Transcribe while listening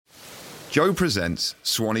Joe presents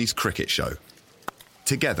Swanee's Cricket Show,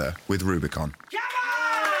 together with Rubicon.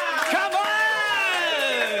 Come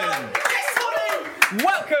on!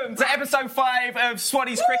 Welcome to episode 5 of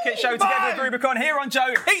Swanee's Cricket Show, together with Rubicon. Here on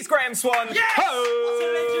Joe, he's Graham Swan. Yes!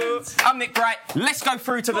 Ho! I'm Nick Bright. Let's go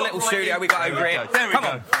through to the little studio we got over here. There we Come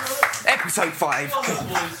go. on. Episode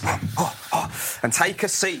 5. And take a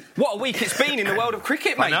seat. What a week it's been in the world of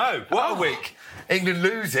cricket, mate. I know. What a week. England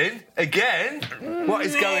losing again. What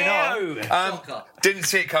is going on? Didn't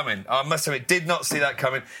see it coming. I must admit, did not see that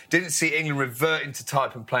coming. Didn't see England reverting to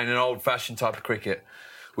type and playing an old-fashioned type of cricket,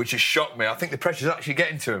 which has shocked me. I think the pressure's actually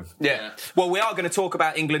getting to them. Yeah. Well, we are going to talk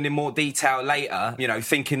about England in more detail later, you know,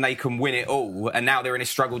 thinking they can win it all, and now they're in a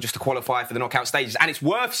struggle just to qualify for the knockout stages. And it's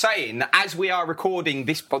worth saying that as we are recording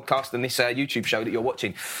this podcast and this YouTube show that you're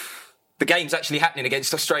watching, the game's actually happening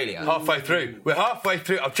against Australia. Halfway through. We're halfway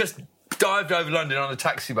through. I've just dived over London on a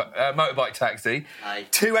motorbike taxi. Aye.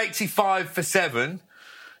 285 for 7.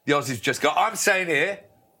 The Aussies just got. I'm saying here,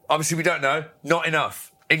 obviously we don't know, not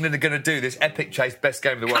enough. England are going to do this epic chase, best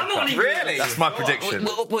game of the World Cup. Really? That's my prediction.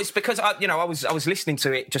 Well, it's because I was listening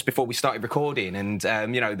to it just before we started recording, and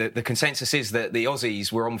the consensus is that the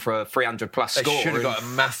Aussies were on for a 300 plus They score. should have got a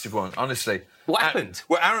massive one, honestly. What happened?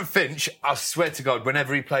 Well, Aaron Finch, I swear to God,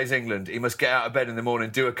 whenever he plays England, he must get out of bed in the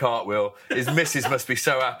morning, do a cartwheel. His missus must be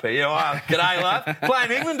so happy. You know, g'day, love.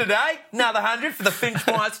 Playing England today. Another 100 for the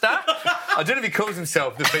Finchmeister. I don't know if he calls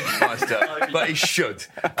himself the Finchmeister, but he should.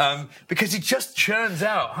 Because he just churns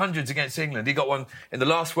out hundreds against England. He got one in the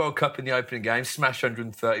last World Cup in the opening game, smashed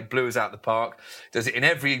 130, blew us out the park. Does it in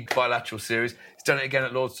every bilateral series. He's done it again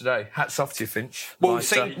at Lord's today. Hats off to you, Finch. Well,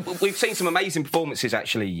 we've seen some amazing performances,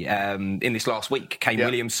 actually, in this last week. Kane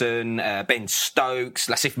Williamson, Ben Stokes,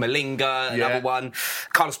 Lasith Malinga, another one,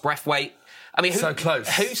 Carlos Brathwaite. I mean, so close.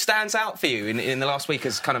 Who stands out for you in the last week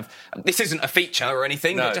as kind of... This isn't a feature or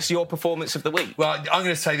anything, but just your performance of the week. Well, I'm going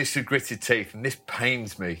to say this with gritted teeth, and this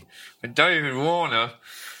pains me. But David Warner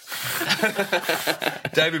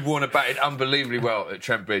batted unbelievably well at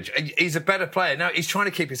Trent Bridge. He's a better player. Now, he's trying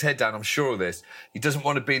to keep his head down, I'm sure of this. He doesn't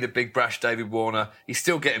want to be the big brash David Warner. He's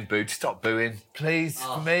still getting booed. Stop booing. Please,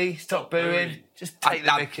 for me, stop booing. Just take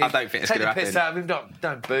the mickey. I don't think it's Take going the to piss happen. out of him.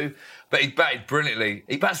 Don't boo. But he batted brilliantly.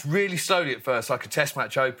 He bats really slowly at first, like a test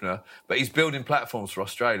match opener, but he's building platforms for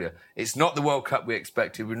Australia. It's not the World Cup we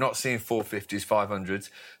expected. We're not seeing 450s, 500s.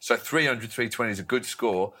 So 300, 320 is a good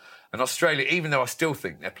score. And Australia, even though I still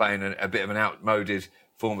think they're playing a bit of an outmoded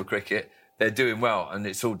form of cricket, they're doing well, and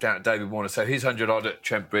it's all down to David Warner. So his 100-odd at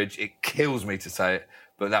Trent Bridge, it kills me to say it,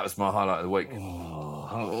 but that was my highlight of the week.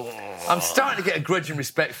 I'm starting to get a grudging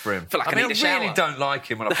respect for him. Feel like I mean, need a I really shower. don't like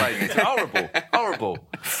him when I play him. It's horrible.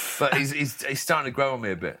 But he's starting to grow on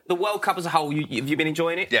me a bit. The World Cup as a whole, have you been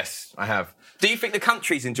enjoying it? Yes, I have. Do you think the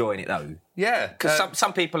country's enjoying it, though? Yeah. Because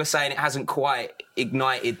some people are saying it hasn't quite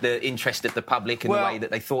ignited the interest of the public in the way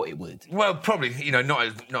that they thought it would. Well, probably,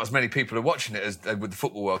 not as many people are watching it as with the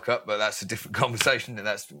Football World Cup, but that's a different conversation.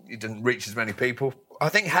 It didn't reach as many people. I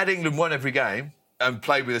think had England won every game and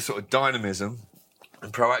played with a sort of dynamism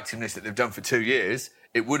and proactiveness that they've done for 2 years,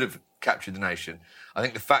 it would have captured the nation. I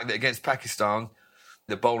think the fact that against Pakistan,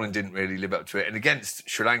 the bowling didn't really live up to it. And against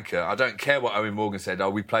Sri Lanka, I don't care what Owen Morgan said,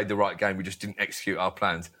 we played the right game, we just didn't execute our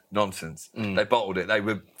plans. Nonsense. They bottled it. They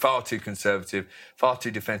were far too conservative, far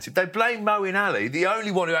too defensive. They blamed Moeen Ali, the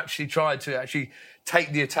only one who actually tried to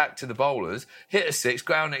take the attack to the bowlers, hit a six,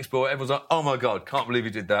 go out next ball, everyone's like, oh my God, can't believe he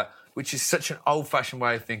did that, which is such an old-fashioned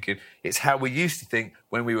way of thinking. It's how we used to think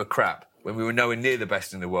when we were crap, when we were nowhere near the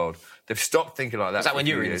best in the world. They've stopped thinking like that. Is that when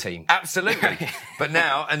you were in the team? Absolutely. But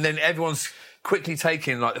now, and then everyone's quickly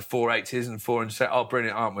taking like the 480s and 400s and say, oh,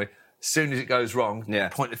 brilliant, aren't we? As soon as it goes wrong,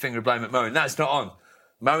 point the finger of blame at Moeen. That's not on.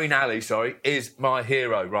 Moeen Ali, is my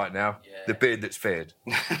hero right now. Yeah. The beard that's feared.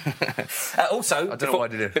 Also, I don't know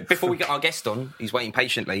what I did. Before we get our guest on, he's waiting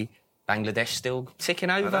patiently. Bangladesh still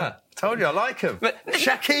ticking over. I told you I like him.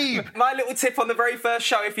 Shakib. My little tip on the very first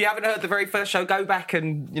show: if you haven't heard the very first show, go back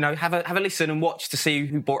and have a listen and watch to see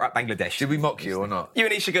who brought up Bangladesh. Did we mock you or not? You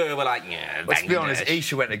and Isha Gur were like, yeah. Let's be honest.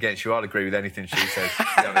 Isha went against you. I'll agree with anything she says. To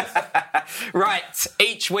be honest. Right.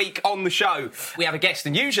 Each week on the show, we have a guest,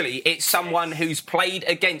 and usually it's someone who's played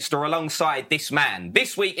against or alongside this man.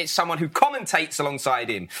 This week, it's someone who commentates alongside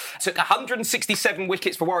him. Took 167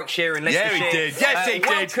 wickets for Warwickshire and Leicestershire. Yeah, he did. Yes, he did.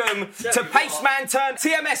 Welcome to Paceman turned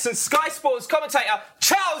TMS and Sky Sports commentator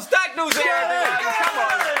Charles Dagnall's here.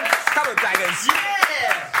 Everyone. Come on, Daggers.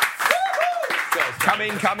 Yeah! Come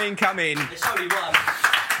in. It's only one.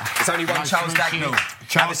 There's only one Charles Dagnall.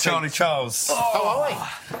 Charlie Charles. Oh, are we?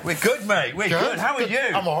 We're good, mate. We're good. How are you?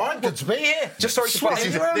 I'm all right. Good to be here. Just sorry to put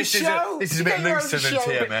This is a bit looser than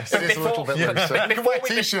TMS. It is a little bit looser. You can wear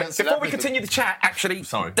T-shirts. Before we continue the chat, actually,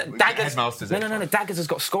 Sorry. Daggers. Headmasters. No. Daggers has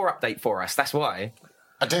got a score update for us. That's why.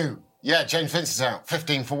 I do. Yeah, James Vince is out.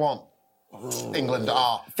 15 for 1. England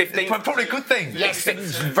are 15. Probably a good thing. Yes,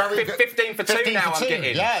 it's very good. 15 for 2 15 now. for I'm 2.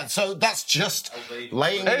 getting. Yeah, so that's just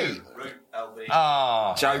laying. Joe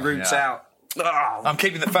Root's out. Oh. I'm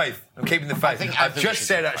keeping the faith. I've just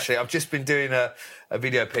said, actually, I've just been doing a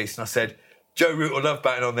video piece and I said, Joe Root will love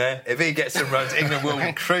batting on there. If he gets some runs, England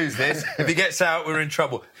will cruise this. If he gets out, we're in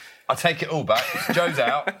trouble. I take it all back. Joe's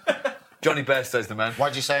out. Johnny Bairstow's the man.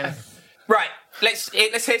 Why'd you say anything? Right, let's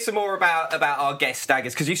hear some more about our guest,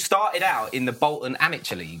 Daggers, because you started out in the Bolton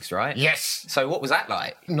Amateur Leagues, right? Yes. So what was that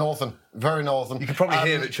like? Northern. Very northern. You can probably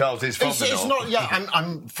hear that Charles is from the It's north. not, yeah,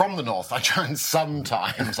 I'm from the north. I join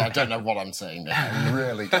sometimes. I don't know what I'm saying there. I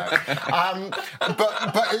really don't.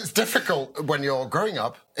 But it's difficult when you're growing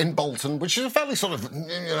up in Bolton, which is a fairly sort of,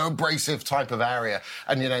 abrasive type of area,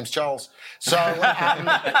 and your name's Charles. So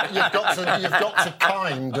you've got to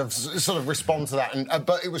kind of sort of respond to that.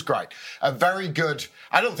 But it was great. Very good.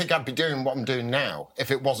 I don't think I'd be doing what I'm doing now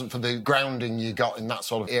if it wasn't for the grounding you got in that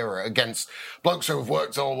sort of era against blokes who have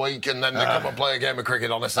worked all week and then they come and play a game of cricket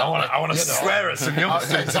on a Saturday. I want to swear at some youngsters.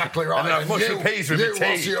 That's exactly right. And then I mush the peas with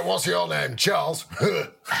my tea. What's your name? Charles.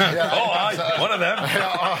 One of them.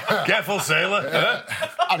 Careful, sailor.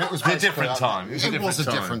 And it was a different time. It was a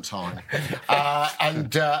different time.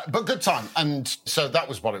 But good time. And so that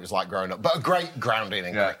was what it was like growing up. But a great grounding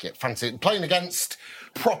in cricket. Fancy playing against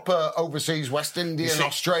proper overseas West Indian,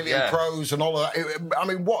 Australian pros and all of that. I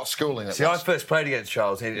mean, what schooling it was. I first played against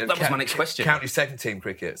Charles. That was my next question. County second team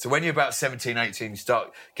cricket. So when you're about 17, 18, you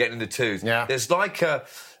start getting in the twos. Yeah. There's like a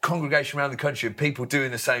congregation around the country of people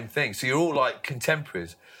doing the same thing. So you're all like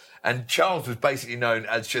contemporaries. And Charles was basically known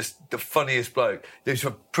as just the funniest bloke. There's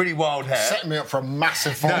some pretty wild hair. Setting me up for a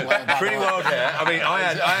massive fall. Pretty wild hair. I mean, I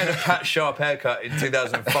had a Pat Sharp haircut in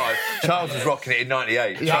 2005. Charles was rocking it in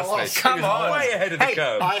 98. Yeah, Trust me. come He was on. way ahead of the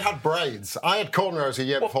curve. I had braids. I had cornrows a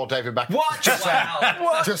year before David Beckham. What?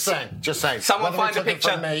 Just saying. Someone Whether find a it's looking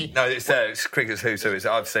picture. for Me, No, it's there. It's Cricket's Who, so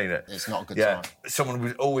I've seen it. It's not a good Yeah, time. someone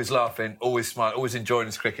was always laughing, always smiling, always enjoying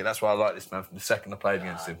his cricket. That's why I like this man from the second I played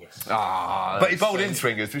against him. But he bowled in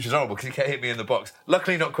swingers, which is horrible because he kept hitting me in the box.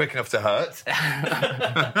 Luckily, not quick enough to hurt.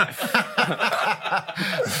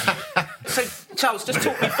 So, Charles, just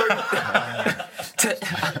talk me through.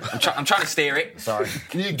 I'm trying to steer it. Sorry.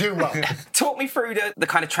 You do well. Talk me through the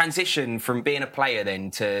kind of transition from being a player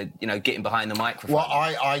then to getting behind the microphone. Well,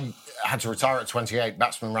 I had to retire at 28.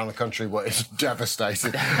 Batsmen around the country were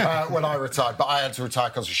devastated when I retired. But I had to retire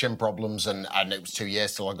because of shin problems, and it was 2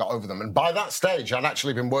 years till I got over them. And by that stage, I'd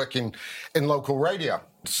actually been working in local radio.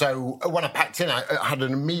 So when I packed in, I had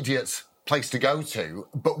an immediate place to go to,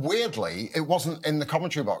 but weirdly, it wasn't in the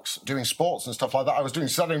commentary box doing sports and stuff like that. I was doing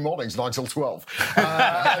Saturday mornings 9 till 12,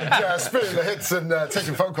 and spinning the hits and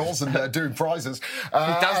taking phone calls and doing prizes. He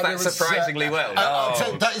does that surprisingly well.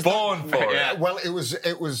 That is born for it. Yeah. Well, it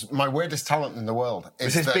was my weirdest talent in the world.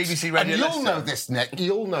 Was this BBC Radio And you'll Leicester? know this, Nick.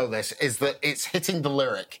 You'll know this. Is that it's hitting the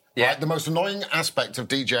lyric. Yeah. Right? The most annoying aspect of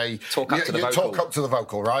DJ. Talk up to the vocal. Talk up to the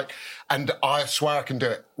vocal, right? And I swear I can do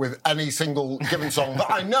it with any single given song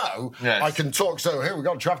that I know. Yes. I can talk. So here we've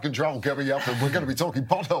got traffic control coming up, and we're going to be talking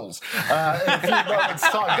potholes in a few moments'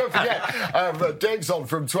 time. Don't forget, Dave's on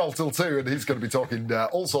from 12 till 2, and he's going to be talking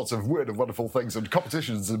all sorts of weird and wonderful things and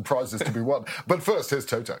competitions and prizes to be won. But first, here's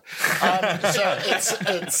Toto. So it's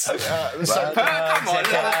come on,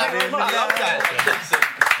 I love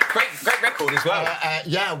that. Great record as well.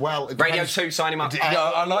 yeah, well, it Radio depends. 2, sign him up.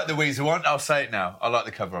 I like the Weezer one. I'll say it now. I like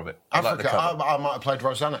the cover of it. I like the Africa, cover. I might have played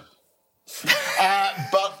Rosanna.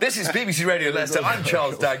 But This is BBC Radio Leicester. I'm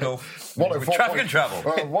Charles Dagnall. With Traffic and Travel.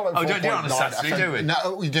 Oh, don't do it on a Saturday, do we?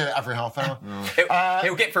 No, we do it every half hour.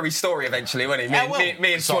 He'll get through his story eventually, won't he?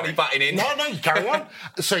 Me and Swanee butting in. No, you carry on.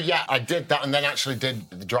 So, yeah, I did that and then actually did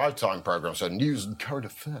the drive time programme, so news and current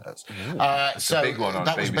affairs. That's a big one on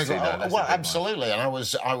that was BBC, big. though. That's a big Well, one. absolutely. And I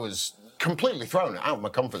was completely thrown out of my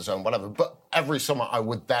comfort zone, whatever. But every summer I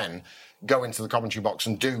would then go into the commentary box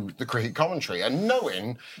and do the cricket commentary. And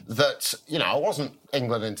knowing that, I wasn't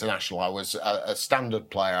England international, I was a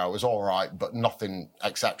standard player, I was all right, but nothing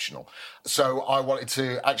exceptional. So I wanted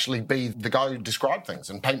to actually be the guy who described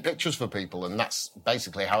things and paint pictures for people, and that's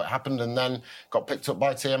basically how it happened. And then got picked up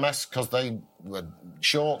by TMS because they were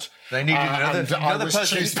short. They needed and I another was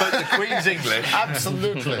person who cheap. spoke the Queen's English.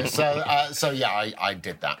 Absolutely. So yeah, I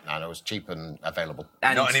did that, and I was cheap and available.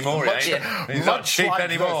 And Not anymore, Much- eh? He's not cheap like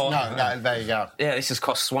anymore. this. No, There you go. Yeah, this has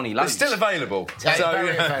cost Swanee loads. It's still available. Yeah,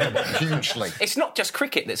 very available, hugely. It's not just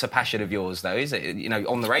cricket that's a passion of yours, though, is it? You know,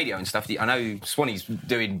 on the radio and stuff. I know Swanee's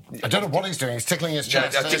doing... I don't know what he's doing. He's tickling his Yeah,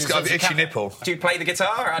 chest. I've just got an itchy nipple. Do you play the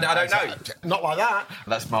guitar? I don't know. Not like that.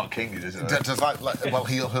 That's Mark King, isn't it? Does well,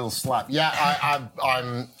 he'll slap. Yeah,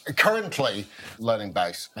 I'm currently learning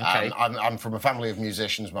bass. Okay. I'm from a family of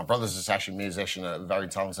musicians. My brother's a session musician, very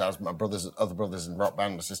talented. As my other brothers in rock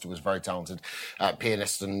band. My sister was very talented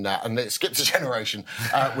pianist, and it skipped a generation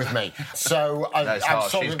with me. So That's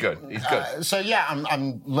harsh. He's good. He's good. So yeah,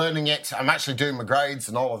 I'm learning it. I'm actually doing my grades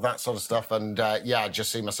and all of that sort of stuff. And I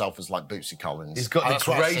just see myself as like Bootsy Collins. He's got That's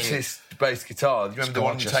the what I see. greatest bass guitar. Do you remember the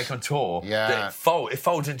one you gorgeous. take on tour? Yeah. It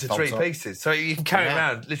folds into Folds three up. pieces. So you can carry it Yeah.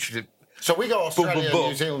 around, literally. So we go to Australia, boom, boom.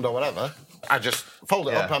 New Zealand or whatever. I just fold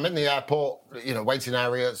it Yeah. up. I'm in the airport, waiting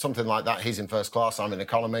area, something like that. He's in first class, I'm in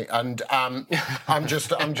economy, and I'm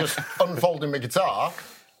just unfolding my guitar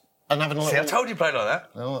and having a little. See, I told you played like that.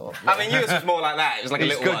 I mean, yours was more like that. It was like a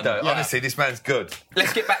He's little good, one. though. Yeah. Honestly, this man's good.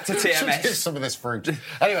 Let's get back to Should TMS. get some of this fruit.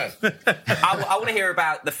 Anyway, I want to hear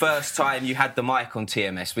about the first time you had the mic on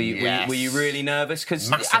TMS. Yes. Were you really nervous? Because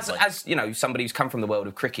Massively. as you know, somebody who's come from the world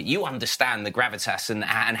of cricket, you understand the gravitas and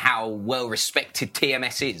how well respected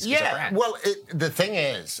TMS is. as a brand. Well, the thing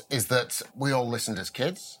is that we all listened as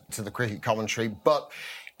kids to the cricket commentary, but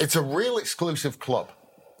it's a real exclusive club.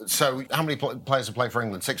 So how many players have played for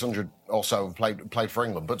England? 600 or so have played for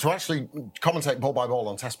England. But to actually commentate ball by ball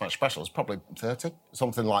on Test Match Special is probably 30,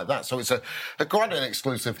 something like that. So it's a quite an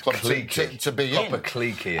exclusive club to be Proper in.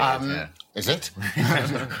 cliquey, yeah. Is it?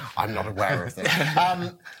 I'm not aware of this.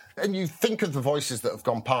 And you think of the voices that have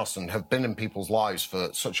gone past and have been in people's lives for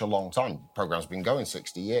such a long time. The programme's been going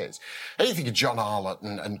 60 years. And you think of John Arlott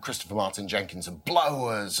and Christopher Martin Jenkins and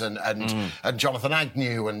Blowers and Jonathan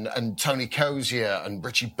Agnew and Tony Cozier and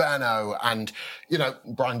Richie Benaud and,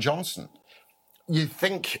 Brian Johnson. You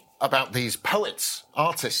think about these poets,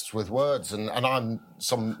 artists with words, and I'm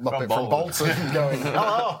some muppet from Bolton going,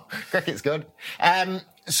 oh, cricket's good.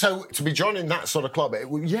 So to be joining that sort of club,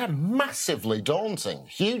 massively daunting,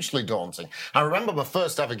 hugely daunting. I remember my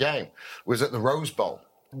first ever game was at the Rose Bowl,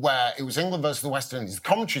 where it was England versus the West Indies. The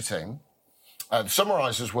commentary team, the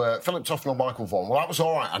summarisers were Philip Tufnell, Michael Vaughan. Well, that was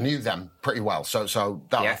all right. I knew them pretty well, so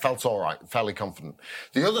I felt all right, fairly confident.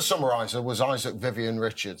 The other summariser was Isaac Vivian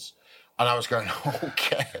Richards. And I was going,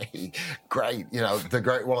 okay, great. One of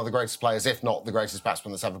the greatest players, if not the greatest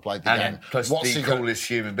batsman that's ever played the game. Plus the coolest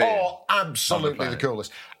human being. Oh, absolutely the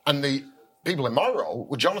coolest. And the people in my role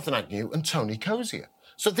were Jonathan Agnew and Tony Cozier.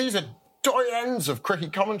 So these are doyens of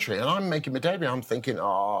cricket commentary. And I'm making my debut. I'm thinking,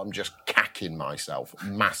 I'm just cacking myself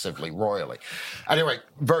massively, royally. Anyway,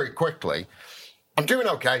 very quickly, I'm doing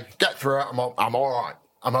okay. Get through it. I'm all right.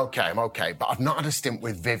 I'm okay, but I've not had a stint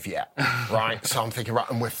with Viv yet, right? So I'm thinking, right,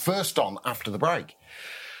 and we're first on after the break.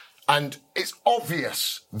 And it's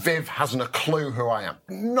obvious Viv hasn't a clue who I am.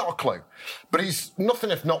 Not a clue. But he's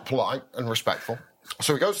nothing if not polite and respectful.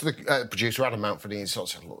 So he goes to the producer, Adam Mountford, and he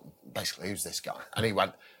sort of said, look, basically, who's this guy? And he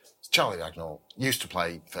went, it's Charlie Dagnall, used to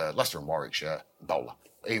play for Leicester and Warwickshire, bowler.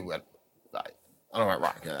 He went, right. And I went,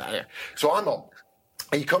 right, yeah. So I'm on.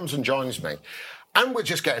 He comes and joins me. And we're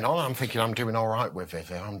just getting on. I'm thinking I'm doing all right with Viv.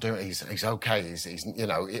 He's okay. He's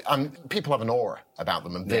people have an aura about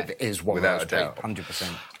them, and Viv is one without of those a doubt. people.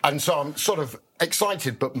 100%. And so I'm sort of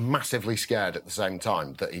excited but massively scared at the same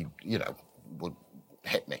time that he, would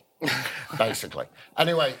hit me, basically.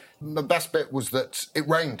 Anyway, the best bit was that it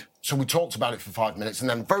rained. So we talked about it for 5 minutes, and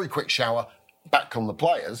then very quick shower, back come the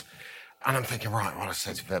players. And I'm thinking, right, what I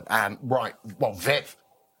said to Viv, Viv,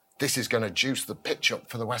 this is going to juice the pitch up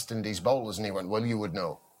for the West Indies bowlers. And he went, well, you would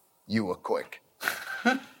know. You were quick.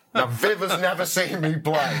 Now, Viv has never seen me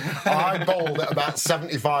play. I bowled at about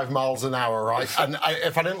 75 miles an hour, right? And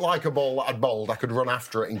if I didn't like a ball that I'd bowled, I could run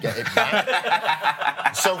after it and get it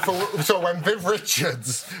back. so when Viv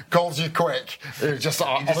Richards calls you quick, it was just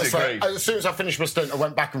honestly, agreed. as soon as I finished my stint, I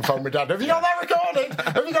went back and phoned my dad. Have you got that recorded?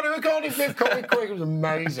 Have you got it recorded? Viv called me quick. It was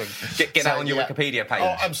amazing. Get that on your Wikipedia page.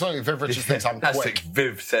 Oh, absolutely. Viv Richards thinks I'm That's quick. what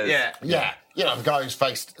Viv says. Yeah. Yeah. The guy who's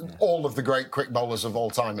faced all of the great quick bowlers of all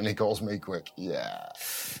time, and he calls me quick. Yeah.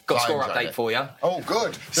 Got a I score enjoyed update it. for you. Oh,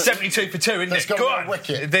 good. 72 for 2, isn't There's it? got Go another on.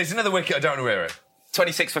 wicket. There's another wicket. I don't want to hear it.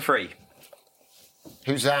 26 for 3.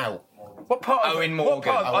 Who's out? What part of Owen what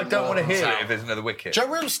Morgan. part of- I don't want to hear Morgan's it out. if there's another wicket. Joe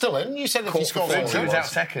Root's still in. You said if he scores Caught all for Ritchie four. was out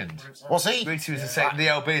second. Was he? Ritchie was the second. The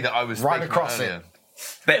LB that I was Right speaking across about it.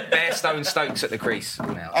 earlier. Bairstow and Stokes at the crease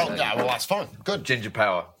now. Oh, so- yeah, well, that's fine. Good. Ginger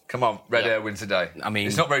Power. Come on, Red Yeah. Air wins today. I mean-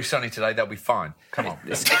 it's not very sunny today. They'll be fine. Come on.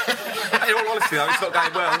 In all honesty, though, it's not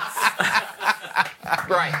going well.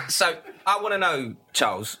 Right, so I want to know,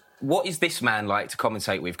 Charles, what is this man like to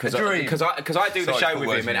commentate with? Because A dream. I do the Sorry show for with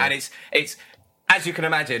words, him, man. and it's as you can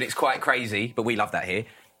imagine, it's quite crazy, but we love that here.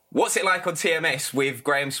 What's it like on TMS with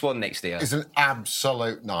Graham Swan next to you? It's an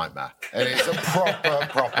absolute nightmare. It's a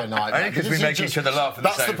proper nightmare. Only because we make each other laugh at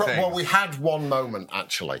the same thing. Well, we had one moment,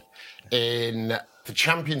 actually, in the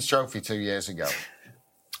Champions Trophy 2 years ago,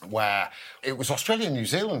 where it was Australia and New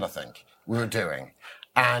Zealand, I think, we were doing.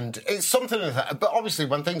 And it's something like that. But obviously,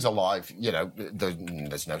 when things are live, you know,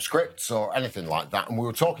 there's no scripts or anything like that. And we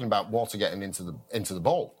were talking about water getting into the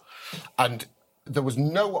ball. And there was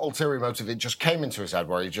no ulterior motive. It just came into his head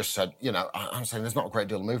where he just said, you know, I'm saying there's not a great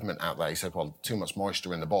deal of movement out there. He said, well, too much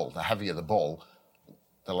moisture in the ball. The heavier the ball,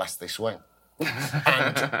 the less they swing.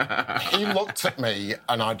 And he looked at me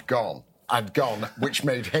and I'd gone, which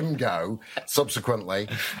made him go subsequently.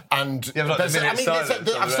 And You have like the minute silence on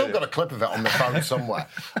the I've still radio. got a clip of it on my phone somewhere.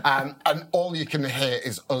 And all you can hear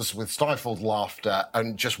is us with stifled laughter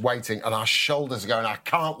and just waiting. And our shoulders are going, I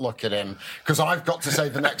can't look at him because I've got to say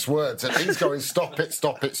the next words. And he's going, stop it,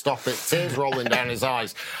 stop it, stop it. Tears rolling down his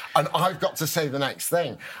eyes. And I've got to say the next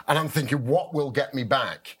thing. And I'm thinking, what will get me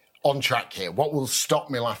back on track here? What will stop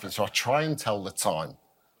me laughing? So I try and tell the time.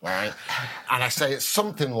 Right, and I say it's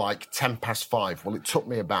something like 5:10. Well, it took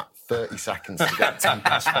me about 30 seconds to get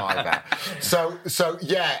 5:10 out. So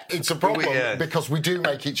yeah, it's a problem because we do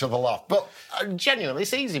make each other laugh. But genuinely,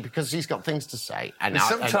 it's easy because he's got things to say. And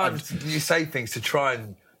sometimes you say things to try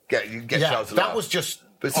and get Charles to laugh. that was just.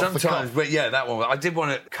 But off the sometimes, cuff. that one. I did one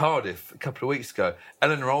at Cardiff a couple of weeks ago.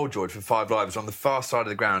 Eleanor Oldgeorge from Five Live was on the far side of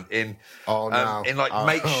the ground in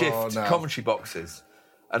makeshift commentary boxes.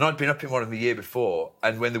 And I'd been up in one of them the year before,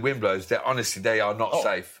 and when the wind blows, they are not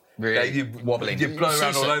safe. Really? Wobbling. You blow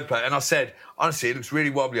around all over the place. And I said, honestly, it looks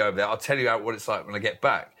really wobbly over there. I'll tell you what it's like when I get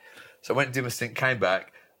back. So I went and did my stint, came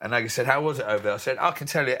back, and Naggy said, how was it over there? I said, I can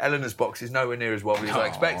tell you, Eleanor's box is nowhere near as wobbly as I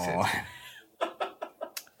expected.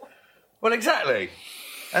 Well, exactly.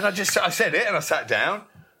 And I said it, and I sat down,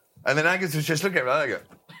 and then Agus was just looking at me like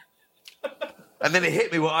that. And then it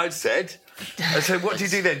hit me what I'd said. I said, what do you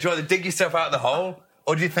do then? Do you either dig yourself out of the hole,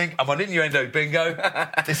 or do you think, I'm on innuendo bingo,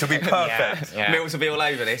 this will be perfect? Yeah. Mills will be all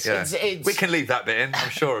over this. Yeah. We can leave that bit in, I'm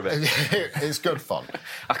sure of it. It's good fun.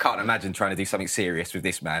 I can't imagine trying to do something serious with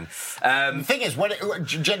this man. The thing is, when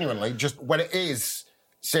it is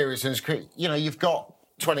serious and you know, you've got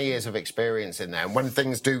 20 years of experience in there, and when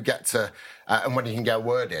things do get to, and when you can get a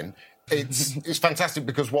word in, it's fantastic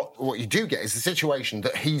because what you do get is the situation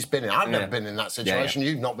that he's been in. I've never been in that situation.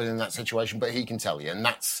 You've not been in that situation, but he can tell you, and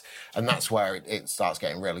that's where it starts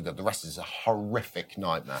getting really good. The rest is a horrific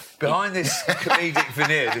nightmare. Behind this comedic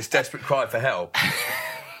veneer, this desperate cry for help,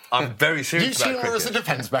 I'm very serious about cricket. You see her as a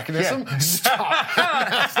defence mechanism? Yeah. Stop.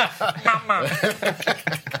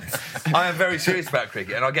 I am very serious about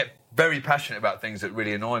cricket, and I get very passionate about things that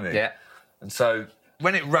really annoy me. Yeah. And so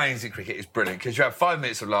when it rains in cricket, it's brilliant because you have 5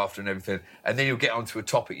 minutes of laughter and everything, and then you'll get onto a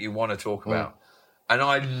topic you want to talk about. And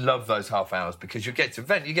I love those half hours because you get to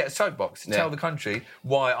vent, you get a soapbox to tell the country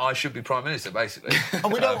why I should be Prime Minister, basically.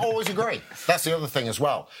 And we don't always agree. That's the other thing as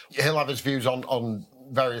well. He'll have his views on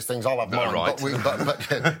various things. I'll have mine. Right.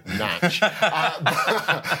 Natch.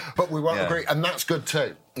 But we won't agree. And that's good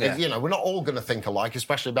too. Yeah. You know, we're not all going to think alike,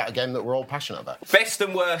 especially about a game that we're all passionate about. Best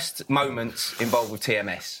and worst moments involved with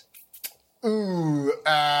TMS?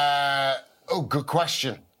 Good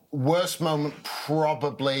question. Worst moment,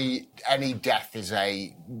 probably any death is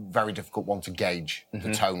a very difficult one to gauge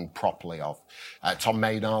the tone properly of. Tom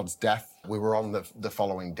Maynard's death, we were on the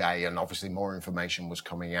following day and obviously more information was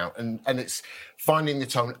coming out and it's finding the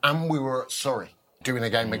tone, and we were at Surrey doing a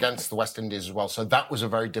game against the West Indies as well. So that was a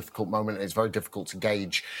very difficult moment. It's very difficult to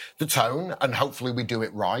gauge the tone and hopefully we do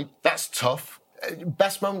it right. That's tough.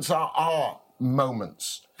 Best moments are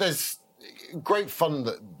moments. There's great fun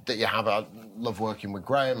that you have. I love working with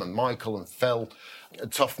Graham and Michael and Phil.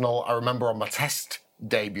 Tufnell, I remember on my test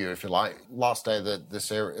debut, if you like, last day of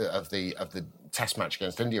the test match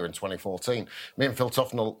against India in 2014, me and Phil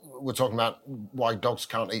Tufnell were talking about why dogs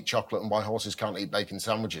can't eat chocolate and why horses can't eat bacon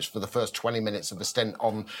sandwiches for the first 20 minutes of the stint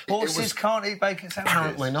on... Horses can't eat bacon sandwiches?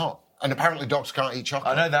 Apparently not. And apparently dogs can't eat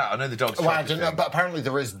chocolate. I know that. I know the dog's chocolate. Well, I don't know, but apparently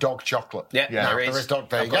there is dog chocolate. Yeah, there is. There is dog.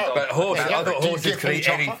 There you go. But horses, I thought Do you horses give could them eat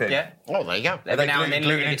chocolate? anything. Yeah. Oh, there you go. Every now and then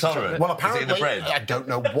gluten you get some intolerant? chocolate. Well, apparently, Is it in the bread? I don't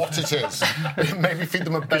know what it is. Maybe feed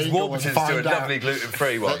them a Because bagel and Warburton's find do a out. lovely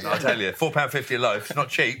gluten-free one, I'll tell you. £4.50 a loaf. It's not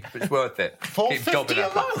cheap, but it's worth it. Keep $4.50 gobbing a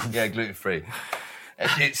up. loaf? Yeah, gluten-free.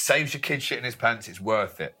 It saves your kid shit in his pants. It's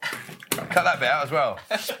worth it. Cut that bit out as well.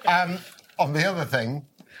 On the other thing,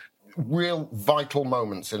 real vital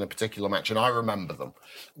moments in a particular match, and I remember them.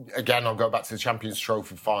 Again, I'll go back to the Champions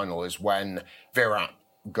Trophy final, is when Virat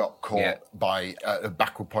got caught by a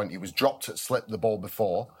backward point. He was dropped at slip the ball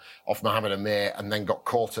before off Mohamed Amir and then got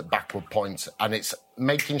caught at backward point. And it's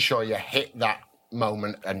making sure you hit that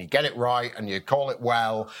moment and you get it right and you call it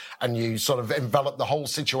well and you sort of envelop the whole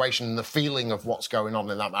situation and the feeling of what's going on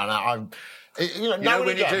in that manner. You know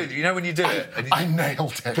when you do it. I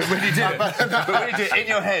nailed it. But when you do it in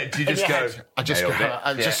your head, you just go. I just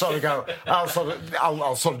sort of go.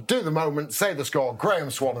 I'll sort of do the moment, say the score,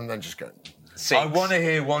 Graham Swann, and then just go. 6. I want to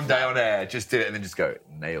hear one day on air, just do it and then just go,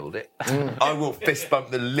 nailed it. I will fist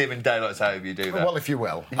bump the living daylights out of you do that. Well, if you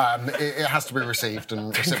will. It has to be recieved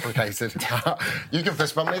and reciprocated. You can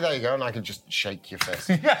fist bump me, there you go, and I can just shake your fist.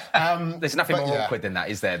 There's nothing more awkward than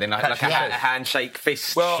that, is there? Than like a handshake,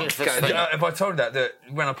 fist. Well, if I told you that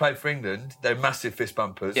when I played for England, they're massive fist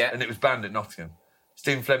bumpers, and it was banned at Nottingham.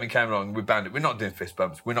 Stephen Fleming came along and we banned it. We're not doing fist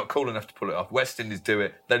bumps. We're not cool enough to pull it off. West Indies do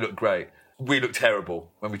it. They look great. We look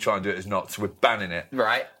terrible when we try and do it as not, so we're banning it.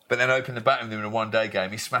 Right. But then opened the batting with him in a one-day game.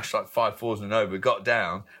 He smashed like 5 fours in an over, got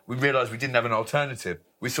down. We realised we didn't have an alternative.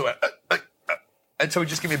 We sort of... and so he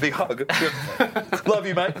just gave me a big hug. Love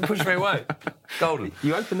you, mate. And pushed me away. Goldie.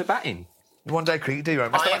 You opened the batting? One-day cricket, do you?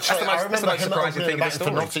 That's the most surprising thing in the story.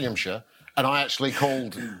 For Nottinghamshire, and I actually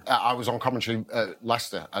called... I was on commentary at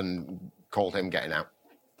Leicester and called him getting out.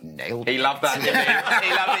 Nailed it. He loved that, didn't he?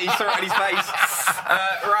 He loved it. He saw it in his face.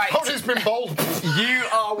 Right. Cody's been bold. You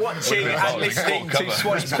are watching and listening to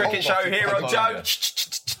Swanny's Cricket Show here on Joe.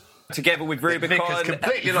 Together with Rubicon. Nick has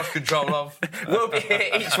completely lost control of. We'll be here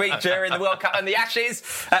each week during the World Cup and the Ashes.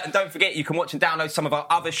 And don't forget, you can watch and download some of our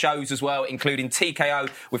other shows as well, including TKO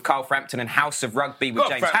with Carl Frampton and House of Rugby with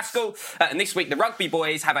James Haskell. And this week, the Rugby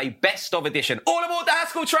Boys have a best of edition. All aboard the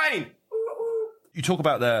Haskell train! You talk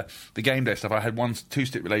about the game day stuff. I had 2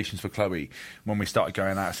 stipulations for Chloe when we started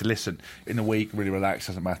going out. I said, listen, in the week, really relax,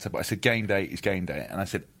 doesn't matter. But I said, game day is game day. And I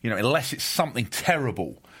said, unless it's something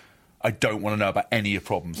terrible, I don't want to know about any of your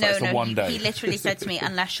problems. That's the one day. He literally said to me,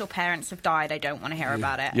 unless your parents have died, I don't want to hear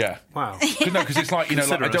about it. Yeah. Wow. Because it's like, I don't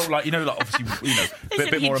like, obviously, a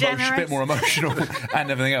bit more emotional and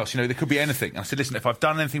everything else. There could be anything. And I said, listen, if I've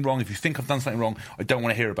done anything wrong, if you think I've done something wrong, I don't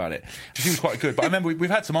want to hear about it. She seems quite good. But I remember we've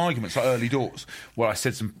had some arguments, like early doors, where I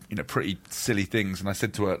said some, pretty silly things. And I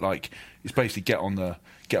said to her, like, it's basically get on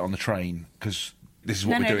the train, because this is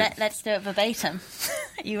what we're doing. Let's do it verbatim.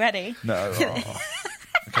 Are you ready? No.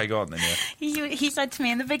 Okay, go on then, He said to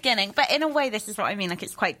me in the beginning, but in a way this is what I mean, like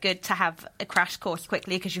it's quite good to have a crash course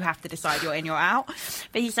quickly because you have to decide you're in, you're out.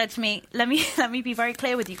 But he said to me, let me be very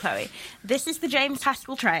clear with you, Chloe. This is the James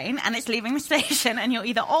Haskell train and it's leaving the station and you're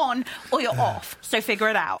either on or you're off. So figure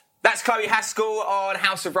it out. That's Chloe Haskell on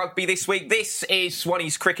House of Rugby this week. This is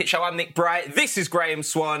Swanny's Cricket Show. I'm Nick Bright. This is Graham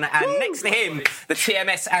Swann. And next to him, the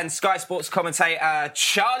TMS and Sky Sports commentator,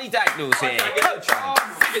 Charlie Dagnalls here.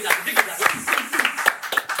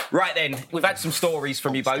 Right then, we've had some stories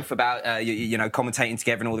from you both about, commentating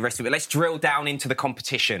together and all the rest of it. Let's drill down into the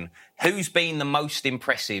competition. Who's been the most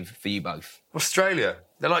impressive for you both? Australia.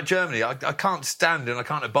 They're like Germany. I can't stand and I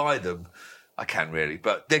can't abide them. I can really,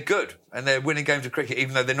 but they're good. And they're winning games of cricket,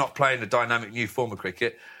 even though they're not playing a dynamic new form of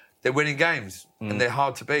cricket. They're winning games, and they're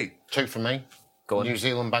hard to beat. 2 for me. Go on. New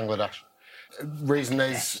Zealand, Bangladesh. Reason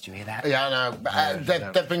is... Did you hear that? Yeah, I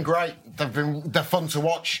know. They've been great. They're fun to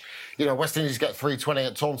watch. West Indies get 320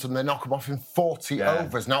 at Taunton. They knock them off in 40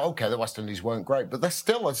 overs. Now, OK, the West Indies weren't great, but they're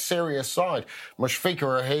still a serious side.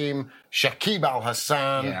 Mushfiqur Rahim, Shakib Al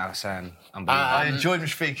Hassan. Yeah, Hassan. Unbelievable. I enjoyed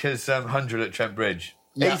Mushfiqur's 100 at Trent Bridge.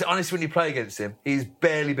 Yeah. He's honest when you play against him. He's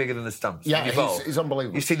barely bigger than the stumps. Yeah, he's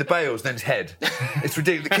unbelievable. You see the bails, then his head. It's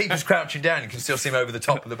ridiculous. The keeper's crouching down. You can still see him over the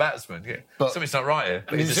top of the batsman. Yeah. But something's not right here.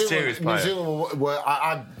 But he's a serious player. New Zealand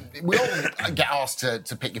we all get asked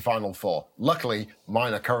to pick your final 4. Luckily,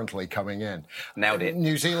 mine are currently coming in. Nailed it.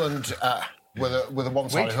 New Zealand... with a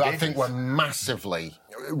one-sider who I think were massively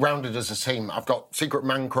rounded as a team. I've got secret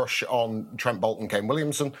man crush on Trent Boult and Kane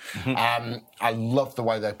Williamson. I love the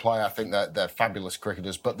way they play. I think they're fabulous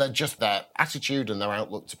cricketers, but they're just their attitude and their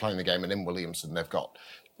outlook to playing the game. And in Williamson, they've got,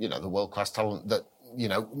 the world-class talent that,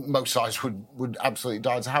 most sides would absolutely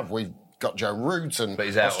die to have. We've got Joe Root and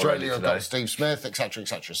Australia have got Steve Smith, etc.,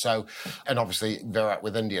 etc. So, and obviously Virat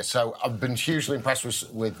with India. So I've been hugely impressed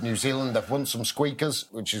with New Zealand. They've won some squeakers,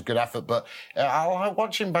 which is good effort. But I like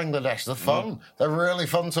watching Bangladesh. They're fun. They're really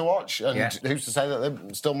fun to watch. And who's to say that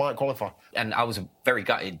they still might qualify? And I was very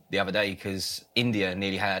gutted the other day because India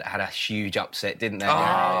nearly had a huge upset, didn't they?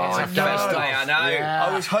 I know. Yeah.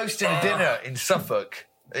 I was hosting a dinner in Suffolk,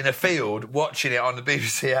 in a field, watching it on the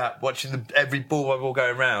BBC app, watching every ball by ball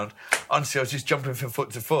going round. Honestly, I was just jumping from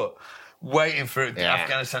foot to foot, waiting for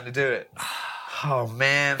Afghanistan to do it. Oh,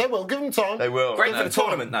 man. They will. Give them time. They will. Great for the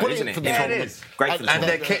tournament, though, Brilliant isn't it? for the Yeah, tournament. it is. Great for the And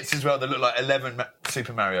tournament. their kits as well, they look like 11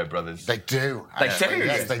 Super Mario Brothers. They do. They actually. do?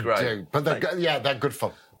 Yes, they Great. do. But they're good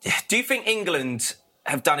fun. Do you think England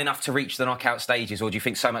have done enough to reach the knockout stages, or do you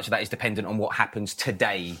think so much of that is dependent on what happens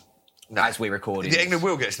today as we're recording? England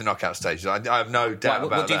will get to the knockout stages. I have no doubt about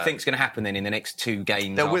that. What do you think's going to happen then in the next 2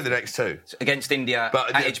 games? They'll win the next 2. Against India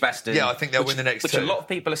But, at Edgbaston. Yeah, I think they'll win the next 2. Which a lot of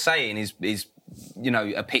people are saying is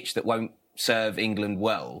a pitch that won't serve England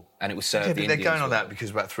well, and it will serve the Indians. They're going on well. that because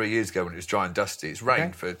about 3 years ago when it was dry and dusty, it's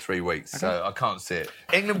rained for 3 weeks, so I can't see it.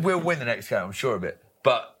 England will win the next game, I'm sure of it,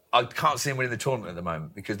 but I can't see them winning the tournament at the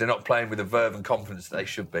moment because they're not playing with the verve and confidence that they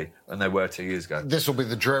should be, and they were 2 years ago. This will be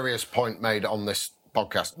the dreariest point made on this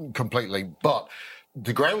podcast completely, but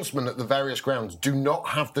the groundsmen at the various grounds do not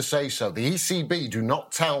have the say-so. The ECB do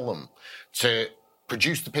not tell them to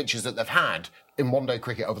produce the pitches that they've had in one-day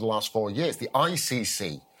cricket over the last 4 years. The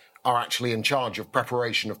ICC are actually in charge of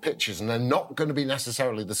preparation of pitches, and they're not going to be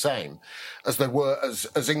necessarily the same as they were,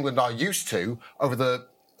 as England are used to over the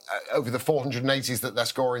 480s that they're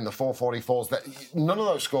scoring, the 444s. That none of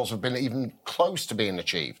those scores have been even close to being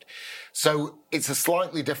achieved. So it's a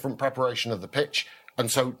slightly different preparation of the pitch,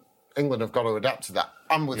 and so England have got to adapt to that.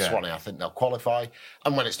 And with Swanee, I think they'll qualify.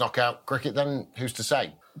 And when it's knockout cricket, then who's to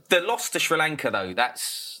say? The loss to Sri Lanka, though,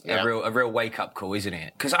 that's a real wake-up call, isn't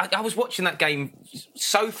it? Because I was watching that game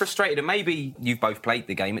so frustrated, and maybe you've both played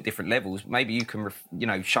the game at different levels. Maybe you can,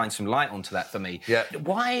 shine some light onto that for me. Yeah.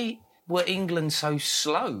 Why were England so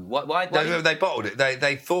slow? Why They bottled it.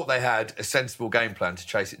 They thought they had a sensible game plan to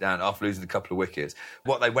chase it down after losing a couple of wickets.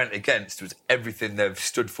 What they went against was everything they've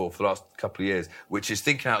stood for the last couple of years, which is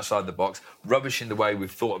thinking outside the box, rubbishing the way we've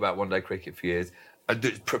thought about one-day cricket for years, and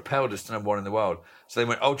it propelled us to number 1 in the world. So they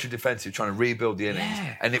went ultra-defensive, trying to rebuild the innings.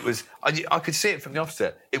 Yeah. And it was... I could see it from the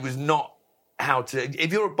offset. It was not how to...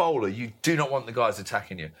 If you're a bowler, you do not want the guys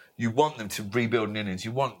attacking you. You want them to rebuild an innings.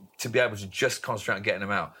 You want to be able to just concentrate on getting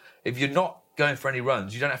them out. If you're not going for any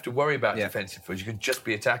runs, you don't have to worry about defensive foods. You can just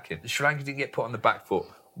be attacking. Sri Lanka didn't get put on the back foot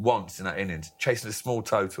once in that innings, chasing a small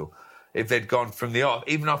total. If they'd gone from the off,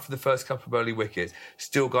 even after the first couple of early wickets,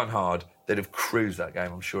 still gone hard, they'd have cruised that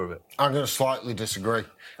game, I'm sure of it. I'm going to slightly disagree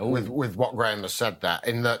with what Graham has said there,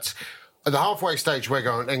 in that at the halfway stage we're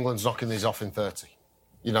going, England's knocking these off in 30.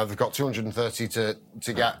 They've got 230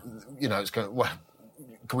 to get, it's going to... Well,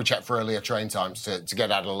 can we check for earlier train times to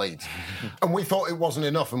get out of Leeds? And we thought it wasn't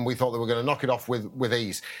enough, and we thought they were going to knock it off with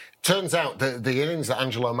ease. Turns out the innings that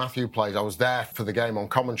Angelo Matthew played, I was there for the game on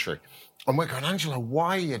commentary, and we're going, Angelo,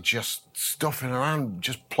 why are you just stuffing around,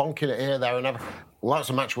 just plonking it here, there and ever? Well,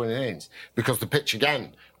 that's a match-winning innings, because the pitch,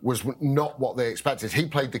 again, was not what they expected. He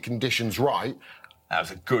played the conditions right. That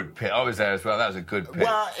was a good pitch. I was there as well. That was a good pitch.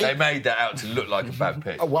 Well, they made that out to look like a bad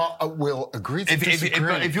pitch. Well, we'll agree to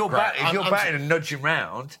disagree. If you're batting and nudging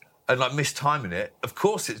round and mistiming it, of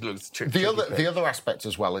course it looks tricky. The other aspect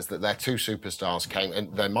as well is that their 2 superstars came,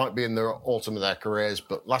 and they might be in the autumn of their careers,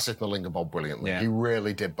 but Lasith Malinga bowled brilliantly. Yeah. He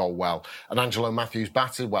really did bowl well. And Angelo Matthews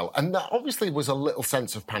batted well. And there obviously was a little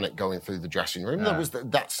sense of panic going through the dressing room. Yeah. There was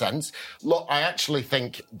that sense. Look, I actually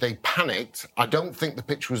think they panicked. I don't think the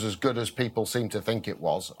pitch was as good as people seem to think it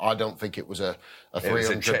was. I don't think it was a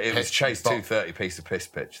 300 pitch. It was Chase 230 piece of piss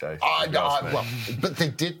pitch, though. But they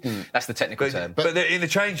didn't. That's the technical term. But in the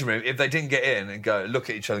changing room, if they didn't get in and go look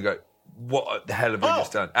at each other and go, what the hell have we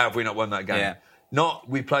just done? How have we not won that game? Yeah. Not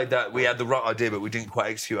we played that, we had the right idea, but we didn't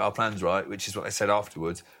quite execute our plans right, which is what they said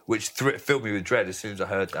afterwards, which filled me with dread as soon as I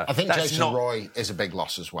heard that. I think Jason Roy is a big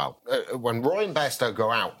loss as well. When Roy and Bairstow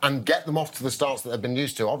go out and get them off to the starts that they've been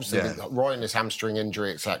used to, obviously Roy and his hamstring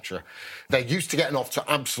injury, etc., they're used to getting off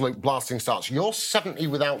to absolute blasting starts. You're 70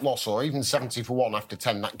 without loss, or even 70 for 1 after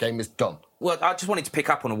 10, that game is done. Well, I just wanted to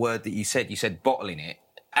pick up on a word that you said. You said bottling it.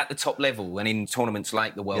 At the top level and in tournaments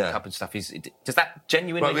like the World Cup and stuff, does that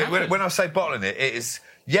genuinely happen? When I say bottling it, it is...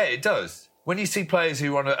 Yeah, it does. When you see players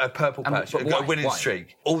who are on a purple patch, got a winning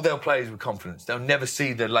streak, all they'll play is with confidence. They'll never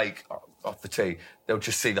see the lake off the tee. They'll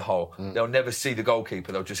just see the hole. They'll never see the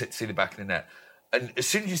goalkeeper. They'll just see the back of the net. And as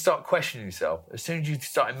soon as you start questioning yourself, as soon as you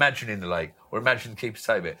start imagining the lake or imagining the keeper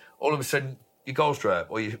save it, all of a sudden your goal's straight up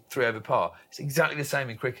or you're 3 over par. It's exactly the same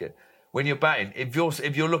in cricket. When you're batting, if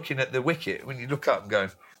you're looking at the wicket, when you look up and go,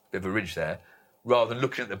 bit of a ridge there, rather than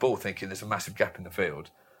looking at the ball thinking there's a massive gap in the field,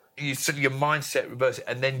 your mindset reverse it,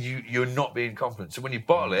 and then you're not being confident. So when you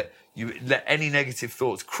bottle it, you let any negative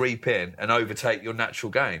thoughts creep in and overtake your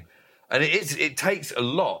natural game. And it takes a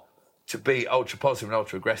lot to be ultra positive and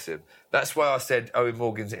ultra aggressive. That's why I said Owen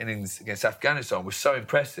Morgan's innings against Afghanistan was so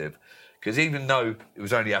impressive, because even though it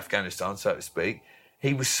was only Afghanistan, so to speak,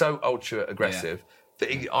 he was so ultra aggressive that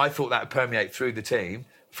I thought that would permeate through the team.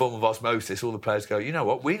 form of osmosis, all the players go, you know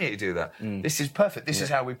what, we need to do that. This is perfect. This is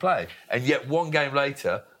how we play. And yet, one game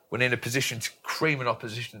later, when in a position to cream an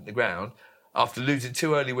opposition at the ground, after losing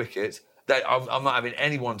 2 early wickets, I'm not having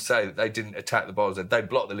anyone say that they didn't attack the bowlers. They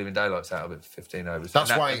blocked the living daylights out of it for 15 overs.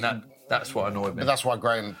 That's what annoyed me. But that's why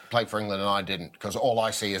Graham played for England and I didn't, because all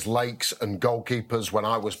I see is lakes and goalkeepers when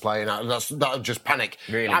I was playing. That was just panic.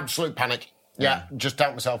 Really? Absolute panic. Yeah, just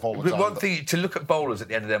doubt myself all the time. One thing, to look at bowlers at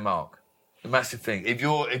the end of their mark, the massive thing. If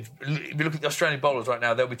you look at the Australian bowlers right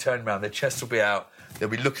now, they'll be turning around, their chests will be out, they'll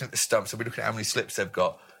be looking at the stumps, they'll be looking at how many slips they've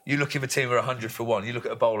got. You look if a team are 100 for 1, you look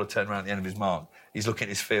at a bowler turn around at the end of his mark, he's looking at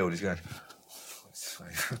his field, he's going...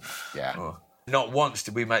 Yeah. Oh. Not once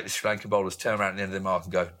did we make the Sri Lankan bowlers turn around at the end of their mark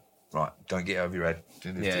and go, right, don't get over your head.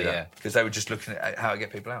 Do that. Because they were just looking at how to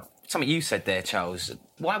get people out. Something you said there, Charles.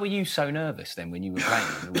 Why were you so nervous then when you were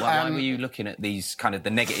playing? Why were you looking at these kind of the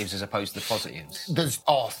negatives as opposed to the positives?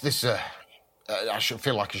 I should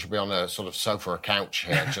feel like I should be on a sort of sofa or couch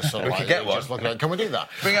here, just sort of could get one. Just looking at. Can we do that?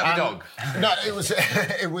 Bring out the dog. No,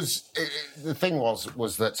 the thing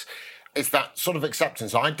was that it's that sort of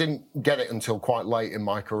acceptance. I didn't get it until quite late in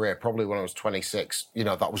my career, probably when I was 26.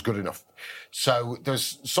 That was good enough. So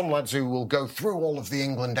there's some lads who will go through all of the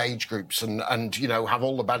England age groups and have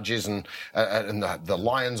all the badges and the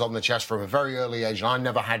lions on the chest from a very early age. And I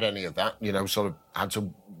never had any of that. Sort of had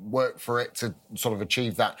to work for it to sort of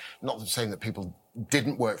achieve that. Not saying that people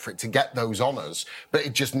didn't work for it to get those honours, but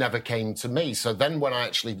it just never came to me. So then when I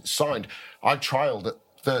actually signed, I trialled at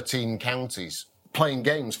 13 counties, playing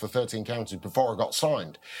games for 13 counties before I got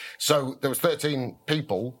signed. So there was 13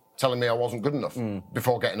 people telling me I wasn't good enough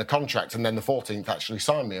before getting a contract, and then the 14th actually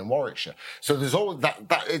signed me in Warwickshire. So there's all that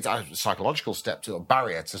it's a psychological step to a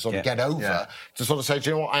barrier to sort of get over, to sort of say,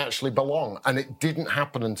 do you know what, I actually belong. And it didn't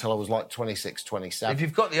happen until I was like 26, 27. If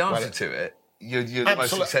you've got the answer to it, you're the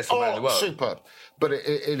most successful man in the world. Superb. But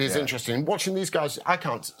it is interesting. Watching these guys, I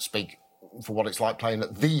can't speak for what it's like playing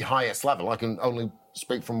at the highest level. I can only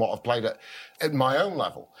speak from what I've played at my own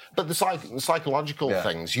level. But the psychological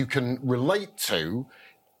things you can relate to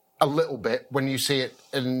a little bit when you see it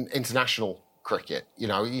in international cricket.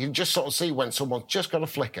 You just sort of see when someone's just got a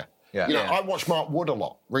flicker. I watched Mark Wood a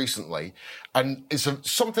lot recently, and it's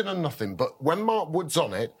something and nothing. But when Mark Wood's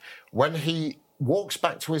on it, when he walks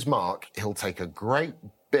back to his mark, he'll take a great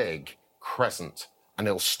big crescent and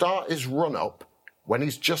he'll start his run up when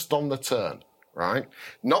he's just on the turn, right?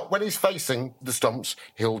 Not when he's facing the stumps.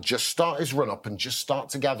 He'll just start his run up and just start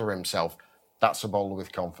to gather himself. That's a bowler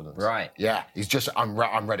with confidence. Right. Yeah, he's just, I'm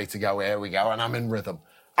ready to go, here we go, and I'm in rhythm.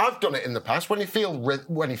 I've done it in the past. When you feel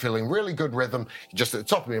when you're feeling really good rhythm, you're just at the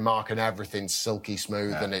top of your mark and everything's silky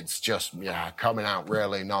smooth and it's just coming out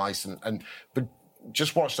really nice. But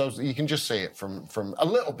just watch those. You can just see it from a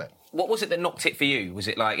little bit. What was it that knocked it for you? Was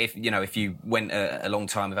it like if you went a long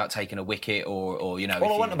time without taking a wicket, or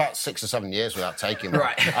Well, I went about 6 or 7 years without taking one.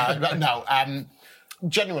 Right.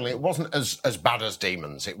 Genuinely, it wasn't as bad as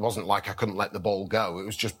Demons. It wasn't like I couldn't let the ball go. It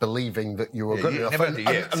was just believing that you were good enough.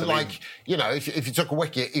 If you took a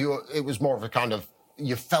wicket, it was more of a kind of,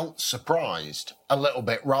 you felt surprised a little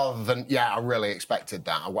bit rather than, I really expected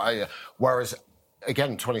that. Whereas,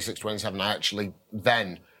 again, 26, 27, I actually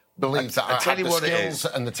then believed that I had the skills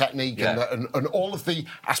and the technique and all of the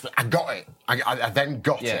aspects. I got it. I then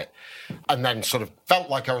got it. And then sort of felt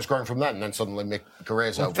like I was growing from then. And then suddenly my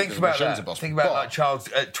career's over. Think about that. Think about like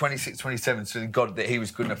Charles at 26, 27, so God that he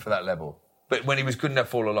was good enough for that level. But when he was good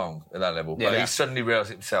enough all along at that level, but he suddenly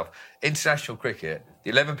realised it himself. International cricket,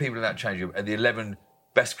 the 11 people in that change room are the 11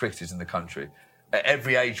 best cricketers in the country. At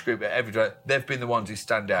every age group, they've been the ones who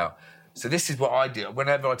stand out. So this is what I did.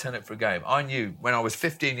 Whenever I turned up for a game, I knew when I was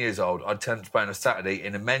 15 years old, I'd turn up to play on a Saturday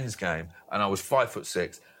in a men's game, and I was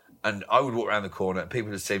 5'6", and I would walk around the corner, and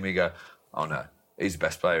people would see me go, "Oh no, he's the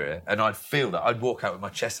best player here," and I'd feel that. I'd walk out with my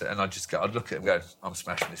chest out, and I'd look at him, and go, "I'm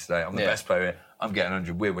smashing this today. I'm the best player here. I'm getting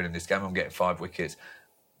 100. We're winning this game. I'm getting 5 wickets."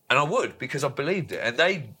 And I would, because I believed it. And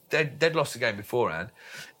they'd lost the game beforehand.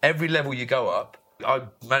 Every level you go up, I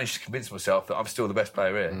managed to convince myself that I'm still the best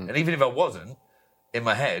player here. And even if I wasn't, in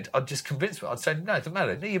my head, I'd just convince me. I'd say, no, it doesn't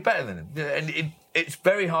matter. No, you're better than him. And it's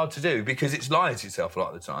very hard to do because it's lying to yourself a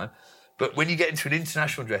lot of the time. But when you get into an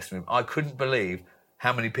international dressing room, I couldn't believe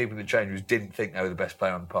how many people in the change rooms didn't think they were the best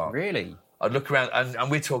player on the park. Really? I'd look around, and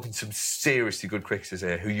we're talking some seriously good cricketers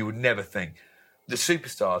here who you would never think. The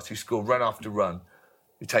superstars who score run after run,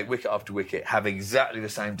 who take wicket after wicket, have exactly the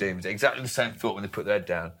same demons, exactly the same thought when they put their head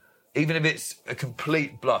down. Even if it's a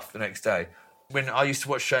complete bluff the next day. When I used to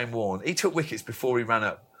watch Shane Warne, he took wickets before he ran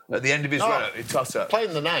up. At the end of his run-up, he'd toss up.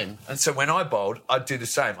 Playing the name. And so when I bowled, I'd do the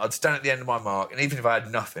same. I'd stand at the end of my mark, and even if I had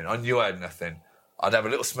nothing, I knew I had nothing, I'd have a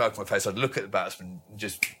little smirk on my face. I'd look at the batsman and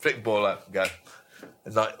just flick the ball up and go,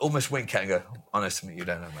 and like almost wink at it and go, I know something you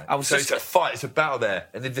don't know, mate. So it's a fight, it's a battle there.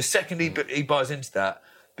 And then the second he buys into that,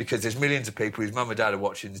 because there's millions of people, his mum and dad are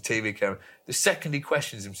watching, the TV camera, the second he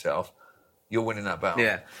questions himself, you're winning that battle.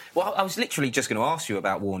 Yeah. Well, I was literally just going to ask you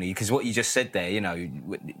about Warney, because what you just said there, you know,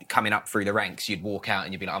 coming up through the ranks, you'd walk out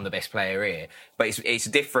and you'd be like, I'm the best player here. But it's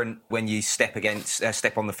different when you step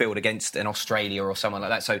on the field against an Australia or someone like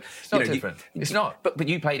that. So it's not different. It's not. But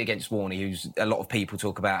you played against Warney, who's a lot of people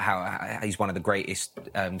talk about how he's one of the greatest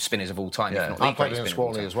spinners of all time. Yeah. If not I played against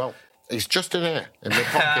Warney as well. He's just in here, in the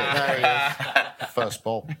pocket. There he is. First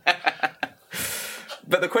ball.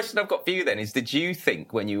 But the question I've got for you then is, did you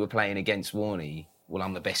think when you were playing against Warney, well,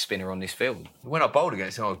 I'm the best spinner on this field? When I bowled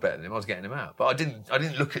against him, I was better than him. I was getting him out. But I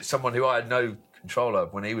didn't look at someone who I had no control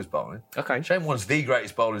of when he was bowling. Okay. Shane Warne's the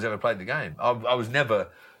greatest bowler who's ever played the game. I was never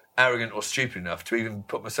arrogant or stupid enough to even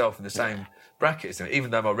put myself in the same bracket as him,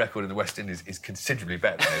 even though my record in the West Indies is considerably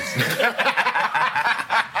better than his.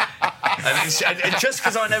 And just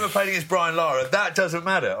because I never played against Brian Lara, that doesn't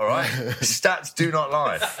matter, all right? Stats do not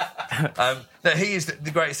lie. No, he is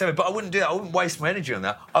the greatest ever, but I wouldn't do that. I wouldn't waste my energy on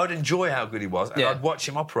that. I would enjoy how good he was, and I'd watch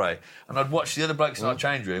him operate, and I'd watch the other blokes in our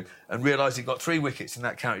change room and realise he got 3 wickets in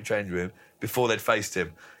that county change room before they'd faced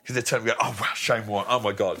him. Because they'd turn and go, oh, wow, Shane Warne, oh,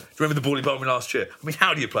 my God. Do you remember the ball he bowled me last year? I mean,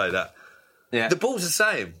 how do you play that? Yeah. The ball's the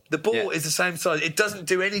same. The ball is the same size. It doesn't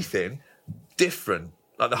do anything different.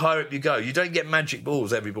 Like, the higher up you go, you don't get magic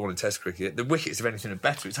balls every ball in Test cricket. The wickets, if anything, are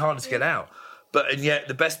better. It's harder to get out. And yet,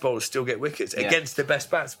 the best bowlers still get wickets against the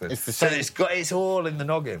best batsmen. It's the same. So it's all in the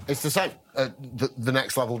noggin. It's the same. The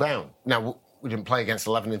next level down. Now, we didn't play against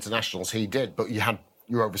 11 internationals. He did, but you had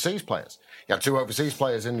your overseas players. You had 2 overseas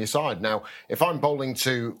players in your side. Now, if I'm bowling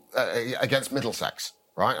against Middlesex,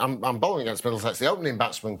 right? I'm bowling against Middlesex. The opening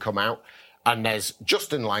batsmen come out, and there's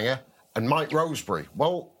Justin Langer and Mike Rosebery.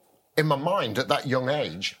 Well, in my mind, at that young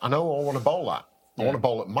age, I know I want to bowl at. I want to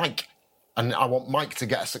bowl at Mike. And I want Mike to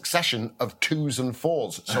get a succession of 2s and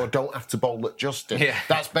 4s, so I don't have to bowl at Justin. Yeah.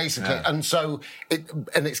 That's basically... And so,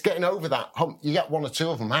 it's getting over that hump. You get 1 or 2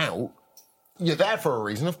 of them out, you're there for a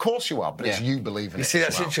reason. Of course you are, but it's you believing in it. You see,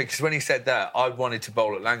 that's interesting, because when he said that, I wanted to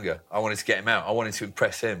bowl at Langer. I wanted to get him out. I wanted to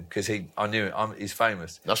impress him, because I knew he's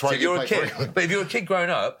famous. That's why you're a kid. But if you're a kid growing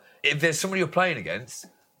up, if there's somebody you're playing against...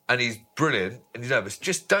 and he's brilliant and he's nervous,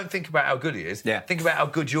 just don't think about how good he is. Yeah. Think about how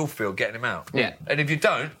good you'll feel getting him out. Yeah. And if you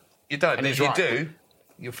don't, you don't. And if you do,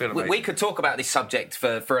 you'll feel amazing. We could talk about this subject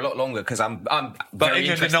for a lot longer, because I'm very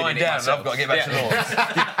England interested are 9 in it down, myself. I've got to get back to Lords.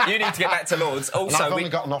 You need to get back to Lords. Also, and I've only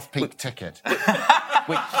got an off-peak ticket.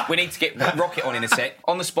 we need to get Rocket on in a sec.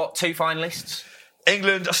 On the spot, 2 finalists.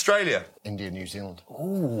 England, Australia. India, New Zealand.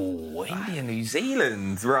 Ooh, India, New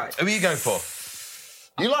Zealand. Right. Who are you going for?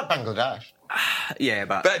 You like Bangladesh? Yeah,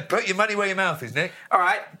 but Put your money where your mouth is, Nick. all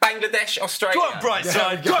right, Bangladesh, Australia. Go on, bright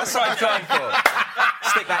side. Go on, That's what I'm trying for.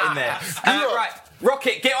 Stick that in there. Right,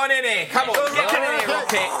 Rocket, get on in here. Come on, get on in here,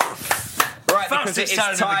 Rocket. Right, because it is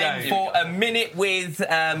time for a minute with...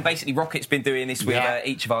 basically, Rocket's been doing this with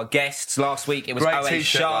each of our guests. Last week, it was Great Owen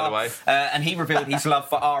t-shirt, by the way. and he revealed his love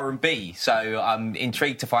for R&B. So I'm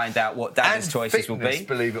intrigued to find out what Daniel's choices will be.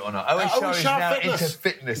 Believe it or not. Owen Shah is now into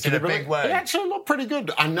fitness in a big way. He actually looked pretty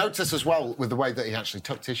good. I noticed as well with the way that he actually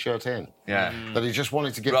tucked his shirt in. Yeah. That he just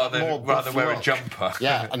wanted to give rather more than wear a look. jumper.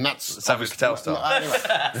 Yeah, and that's... Savage Patel style. Anyway.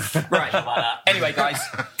 Right. Anyway, guys,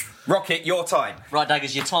 Rocket, your time. Right,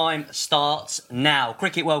 Daggers, your time starts now.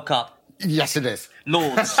 Cricket World Cup. Yes, it is.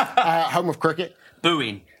 Lords. Home of cricket.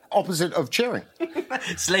 Booing. Opposite of cheering.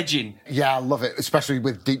 Sledging. Yeah, I love it, especially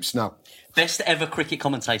with deep snow. Best ever cricket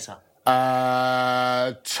commentator.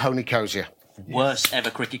 Tony Cozier. Worst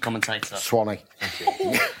ever cricket commentator. Swanee.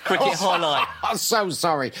 Cricket highlight. I'm so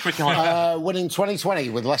sorry. Cricket highlight. Winning 2020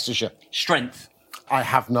 with Leicestershire. Strength. I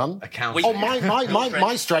have none. Account. Oh,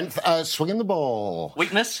 my strength, swinging the ball.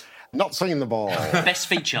 Weakness. Not swinging the ball. Best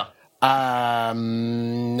feature. My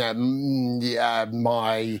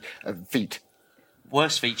feet.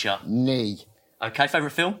 Worst feature. Knee. Okay,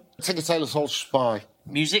 favourite film. Tinker Tailor Soldier Spy.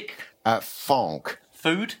 Music. Funk.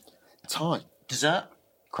 Food. Thai. Dessert.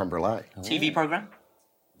 Creme brulee. TV programme.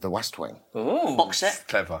 The West Wing. Ooh. Box set.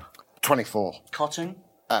 Clever. 24. Cartoon.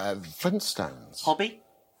 Flintstones. Hobby.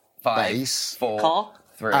 5, Base. 4, Car.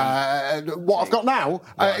 3. What I've got now,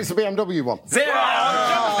 it's a BMW one. 0.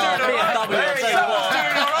 BMW.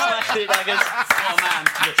 Smashed it, Daggers. Oh, man.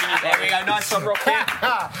 There we go. Nice one, Rocky.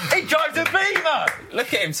 He drives a Beamer.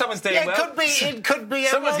 Look at him. Someone's doing well. It could be a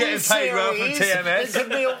Someone's one getting paid well from series. TMS. It could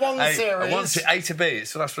be a one series. A to B.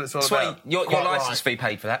 So that's what it's all Swanee, about. your Quite licence right. fee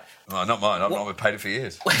paid for that. Oh, not mine. I've not paid it for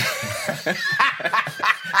years.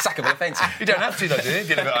 Sackable offence. You don't have to, though, do you?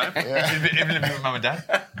 You live at home. You live with mum and dad.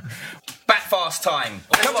 Back fast time.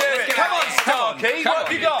 Come on, Starkey. What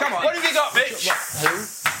have you got? Come on. What have you got, Mitch?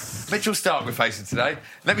 Mitchell Stark we're facing today.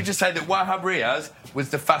 Let me just say that Wahab Riaz was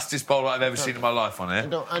the fastest bowler I've ever seen in my life on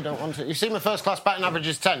here. I don't want to. You see my first class batting average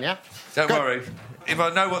is 10, yeah? Don't worry. If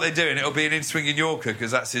I know what they're doing, it'll be an in-swinging Yorker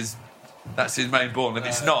because that's his main ball. And if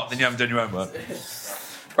it's not, then you haven't done your homework.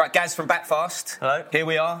 Right, Gaz from Backfast. Hello. Here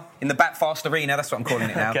we are in the Backfast Arena. That's what I'm calling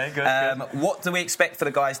it now. Okay, good, What do we expect for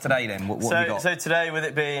the guys today then? What have we got? So today, with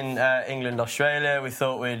it being England-Australia, we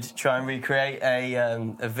thought we'd try and recreate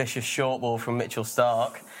a vicious short ball from Mitchell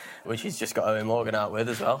Stark, which he's just got Owen Morgan out with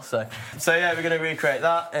as well. So yeah, we're going to recreate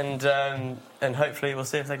that, and hopefully we'll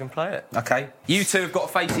see if they can play it. Okay. You two have got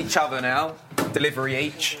to face each other now. Delivery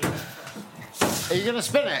each. Are you going to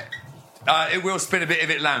spin it? It will spin a bit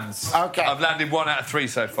if it lands. OK. I've landed 1 out of 3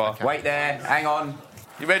 so far. OK. Wait there. Hang on.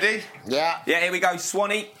 You ready? Yeah. Yeah, here we go.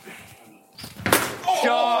 Swanee.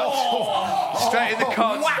 Shot! Straight in the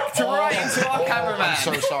cards. Whacked right into our cameraman. I'm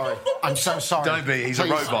so sorry. I'm so sorry. Don't be, he's a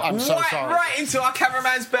Please, robot. I'm so Whacked sorry. right into our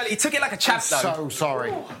cameraman's belly. He took it like a champ, though. So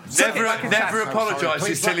sorry. Never apologise to your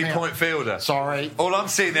Please let silly me out. point fielder. Sorry. All I'm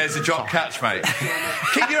seeing there is a drop catch, mate.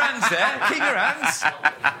 Keep your hands there. Keep your hands.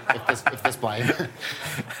 If this plane.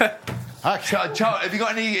 Okay. Charles, have you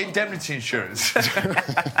got any indemnity insurance?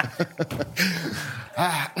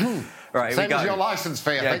 Right, here Same we go. as your licence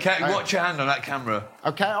fee, I Yeah, think. okay, watch your hand on that camera.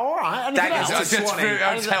 Okay, all right. Anything Daggers else? to Just for Swanee. your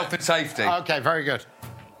own health and safety. Okay, very good.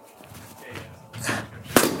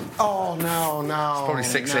 Oh, no. Probably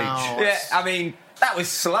 6 no. each. Yeah, I mean, that was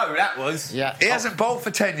slow, that was. Yeah. He hasn't bowled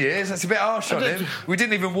for 10 years. That's a bit harsh on him. We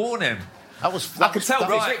didn't even warn him. That was. I could tell that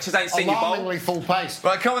Chris was Richards ain't seen you bowl. alarmingly full pace.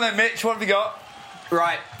 Right, come on then, Mitch. What have you got?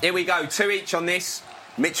 Right, here we go. 2 each on this.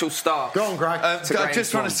 Mitchell Stark. Go on, Greg. To I Graham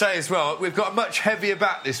just want to Swan. say as well, we've got a much heavier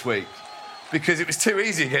bat this week because it was too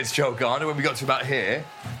easy against Joel Garner when we got to about here.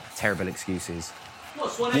 Terrible excuses.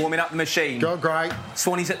 Warming up the machine. Go, Greg.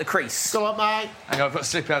 Swanee's at the crease. Go on, mate. Hang on, I've got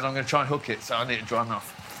slippery hands. I'm going to try and hook it, so I need to dry them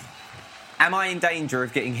off. Am I in danger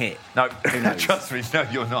of getting hit? No, Who knows? trust me, no,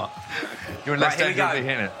 you're not. You're in less Right, here we danger of go. being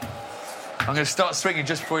hitting it. I'm going to start swinging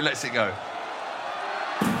just before he lets it go.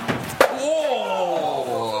 Whoa!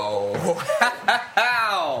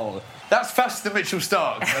 That's faster than Mitchell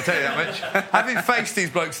Stark, I'll tell you that much. Having faced these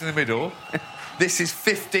blokes in the middle, this is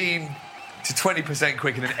 15 to 20%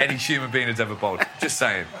 quicker than any human being has ever bowled. Just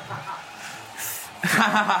saying.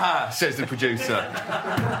 Says the producer.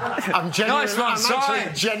 I'm genuinely, Nice one, I'm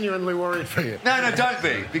actually Si. genuinely worried for you. No, don't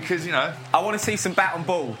be, because, you know... I want to see some bat on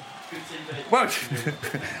ball. Well,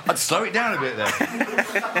 I'd slow it down a bit there.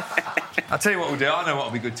 I'll tell you what we'll do. I know what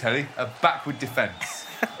will be good telly. A backward defence.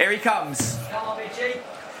 Here he comes.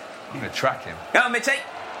 I'm going to track him. Go on, Mitty.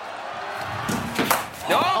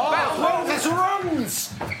 Oh, there's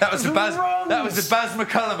runs! That was the Baz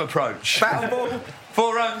McCullum approach. Bat on ball.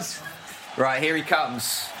 4 runs. Right, here he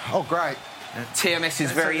comes. Oh, great.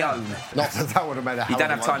 TMS's very own. Not that that would have made a hell You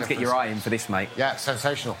don't of have a lot time of to get your difference. eye in for this, mate. Yeah,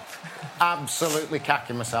 sensational. Absolutely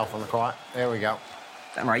cacking myself on the quiet. There we go.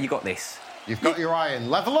 Don't worry, you got this. You've got your eye in.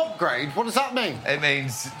 Level upgrade? What does that mean? It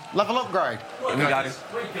means... Level upgrade. Here we go.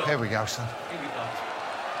 Here we go, son.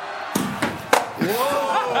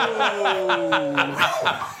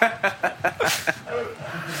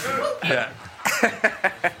 Yeah.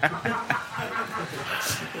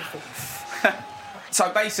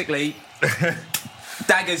 So basically,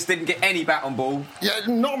 Daggers didn't get any bat on ball. Yeah,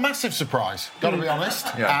 not a massive surprise, got to be honest.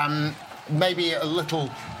 Yeah. Maybe a little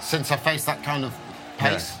since I faced that kind of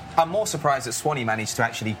pace. I'm more surprised that Swanee managed to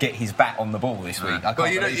actually get his bat on the ball this week. I can't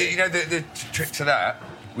Well, believe it. you know the trick to that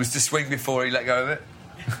was to swing before he let go of it.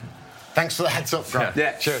 Thanks for the heads up, Greg.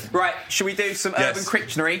 Yeah. Cheers. Right, should we do some Urban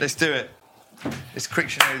Crictionary? Let's do it. Let's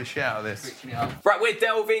Crictionary the shit out of this. Right, we're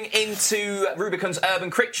delving into Rubicon's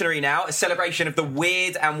Urban Crictionary now, a celebration of the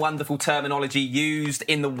weird and wonderful terminology used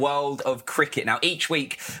in the world of cricket. Now, each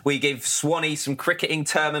week we give Swanee some cricketing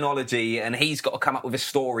terminology and he's got to come up with a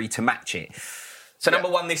story to match it. So, number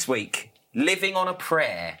 1 this week, living on a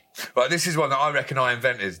prayer. Right, this is one that I reckon I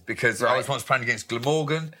invented because I was once playing against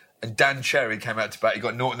Glamorgan and Dan Cherry came out to bat. He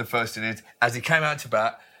got naught in the first innings. As he came out to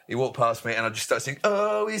bat, he walked past me and I just started singing,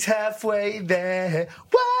 "Oh, he's halfway there.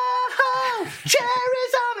 Whoa,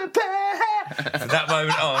 Cherry's on a pair." From that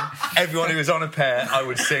moment on, everyone who was on a pair, I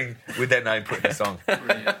would sing with their name put in the song.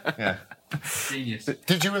 Yeah. Genius.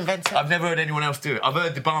 Did you invent it? I've never heard anyone else do it. I've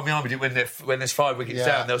heard the Barmy Army do it when there's 5 wickets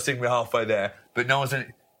down, they'll sing we're halfway there, but no one's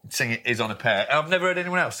singing it is on a pair. And I've never heard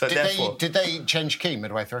anyone else, so therefore... Did they change key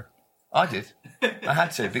midway through? I did. I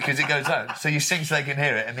had to, because it goes out. So you sing so they can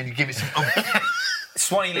hear it, and then you give it some...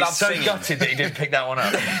 Swanee loves singing. So gutted that he didn't pick that one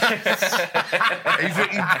up.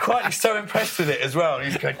 He's so impressed with it as well.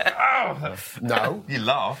 He's going, oh! No. You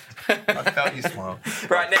laugh. I felt you smile.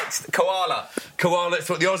 Right, next, koala. Koala, it's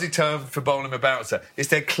what the Aussie term for bowling a bouncer. It's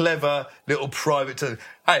their clever little private term.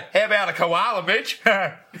 Hey, how about a koala, bitch?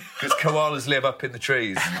 Because koalas live up in the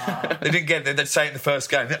trees. They didn't get it. They'd say it in the first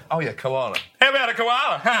game. Oh, yeah, koala. How about a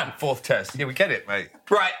koala? 4th test. Yeah, we get it, mate.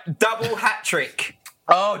 Right, double hat-trick.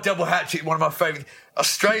 Oh, double hat-trick, one of my favourite...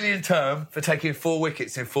 Australian term for taking 4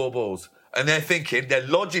 wickets in 4 balls. And their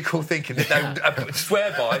logical thinking that they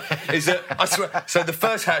swear by is that, I swear, so the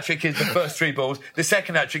first hat-trick is the first 3 balls, the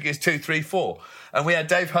second hat-trick is 2, 3, 4. And we had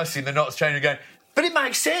Dave Hussey in the Notts trainer going, but it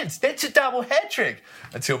makes sense, that's a double hat-trick.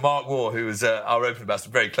 Until Mark Waugh, who was our opening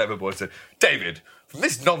batsman, a very clever boy, said, David, from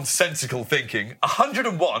this nonsensical thinking,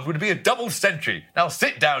 101 would be a double century. Now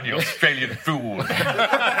sit down, you Australian fool. God.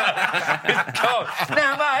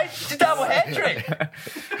 Now, mate, it's a double hat-trick.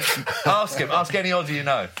 Ask him. Ask any Aussie you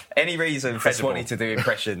know. Any reason for Swanee to do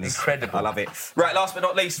impressions. Incredible. I love it. Right, last but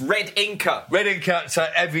not least, red inker. Red inker, so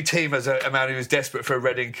every team has a man who is desperate for a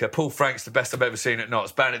red inker. Paul Frank's the best I've ever seen at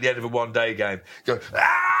Notts. Batting at the end of a one-day game. Go,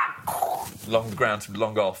 long the ground,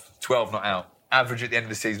 long off. 12 not out. Average at the end of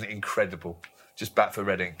the season, incredible. Just bat for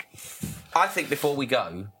red ink. I think before we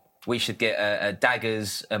go, we should get a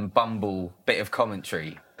Daggers and Bumble bit of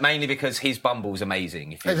commentary. Mainly because his Bumble's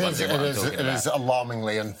amazing. If you're wondering what I'm talking about. It is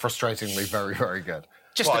alarmingly and frustratingly very, very good.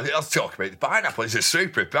 Let's talk about the pineapple. It's a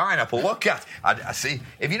super pineapple. Look at I see.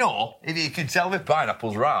 If you can tell the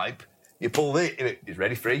pineapple's ripe, you pull it. It's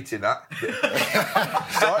ready for eating. That.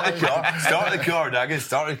 Start the car, Daggers.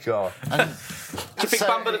 Start the car. Do you think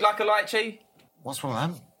Bumble looked like a lychee? What's wrong with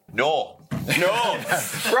them? No. Right,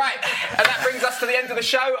 and that brings us to the end of the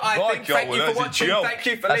show. Thank you for watching. Thank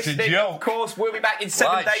you for listening. Of course, we'll be back in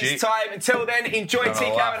 7 days' time. Until then, enjoy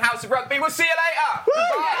TCO and House of Rugby. We'll see you later.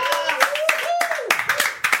 Bye.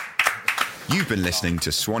 You've been listening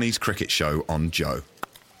to Swanee's Cricket Show on Joe,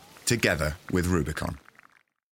 together with Rubicon.